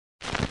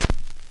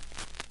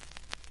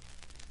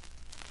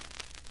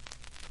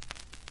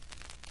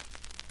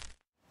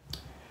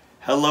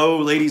Hello,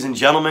 ladies and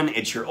gentlemen.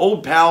 It's your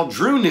old pal,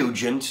 Drew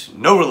Nugent,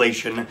 no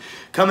relation,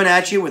 coming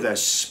at you with a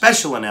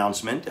special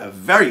announcement, a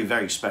very,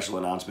 very special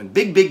announcement.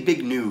 Big, big,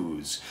 big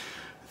news.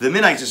 The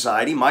Midnight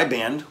Society, my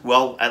band,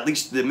 well, at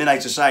least the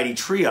Midnight Society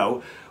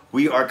trio,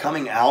 we are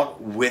coming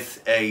out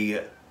with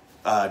a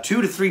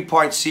 2 to 3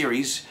 part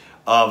series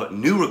of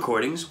new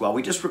recordings. Well,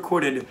 we just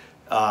recorded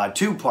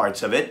 2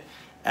 parts of it,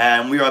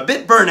 and we are a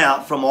bit burnt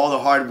out from all the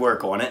hard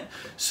work on it,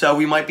 so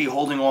we might be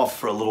holding off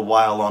for a little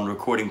while on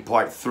recording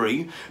part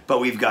 3, but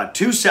we've got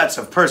 2 sets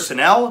of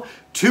personnel,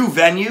 2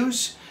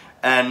 venues,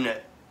 and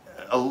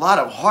a lot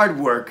of hard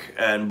work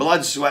and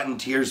blood, sweat, and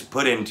tears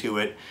put into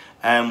it,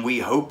 and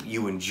we hope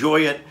you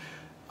enjoy it.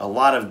 A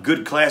lot of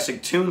good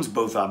classic tunes,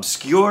 both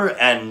obscure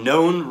and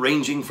known,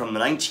 ranging from the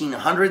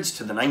 1900s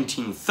to the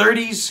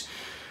 1930s.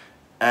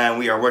 And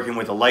we are working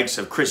with the likes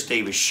of Chris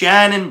Davis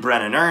Shannon,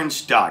 Brennan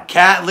Ernst, Doc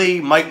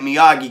Cattley, Mike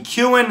Miyagi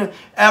Kuehn,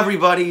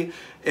 everybody.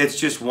 It's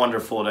just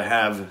wonderful to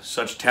have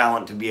such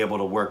talent to be able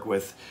to work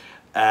with.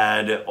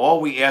 And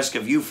all we ask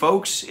of you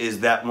folks is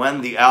that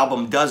when the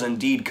album does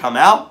indeed come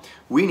out,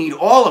 we need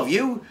all of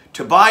you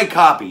to buy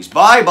copies.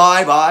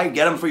 Buy.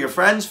 Get them for your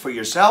friends, for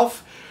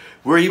yourself.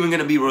 We're even going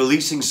to be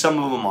releasing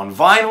some of them on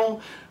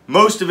vinyl.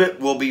 Most of it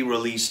will be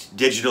released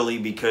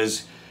digitally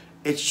because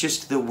it's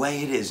just the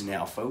way it is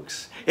now,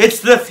 folks. It's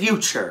the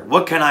future.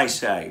 What can I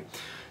say?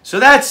 So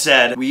that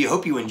said, we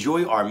hope you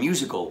enjoy our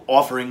musical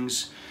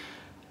offerings.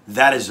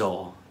 That is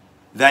all.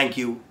 Thank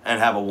you, and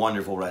have a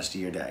wonderful rest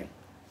of your day.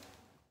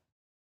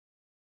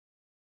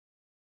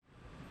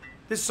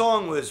 This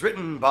song was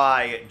written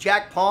by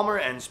Jack Palmer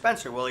and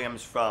Spencer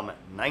Williams from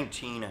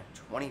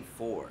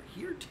 1924.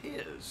 Here it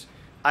is.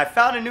 I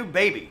Found a New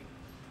Baby.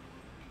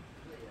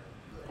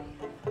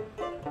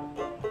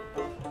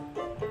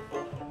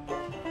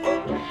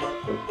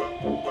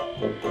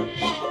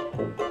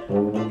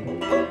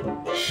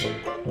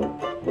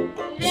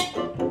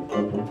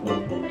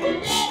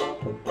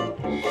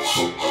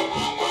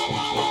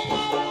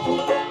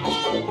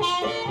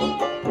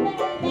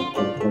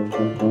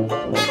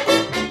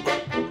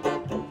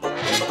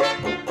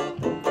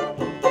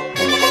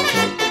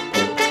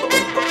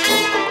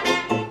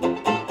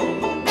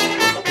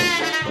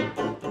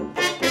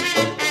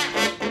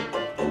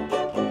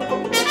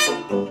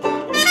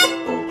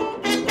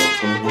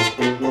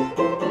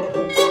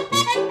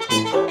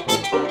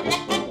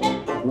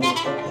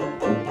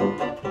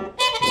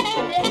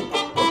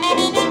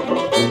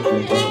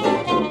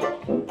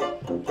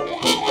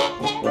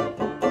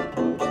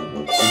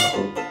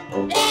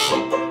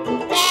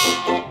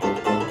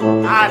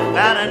 I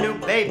found a new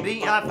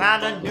baby, I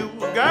found a new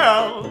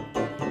girl.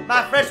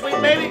 My fresh sweet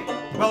baby,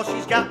 well,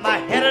 she's got my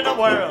head in a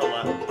whirl.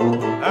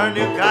 Her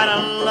new kind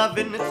of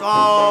loving, it's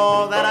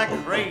all that I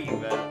crave.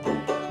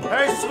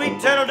 Her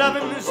sweet turtle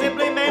doving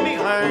simply made me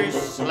her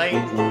slave.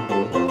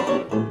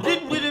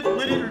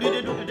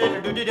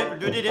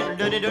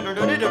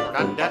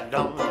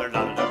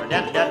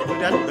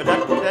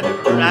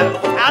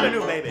 I found a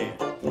new baby.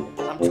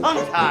 I'm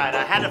tongue-tied,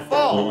 I had to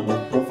fall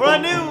for a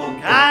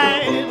new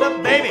kind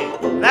of baby.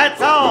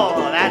 That's all,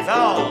 that's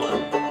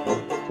all.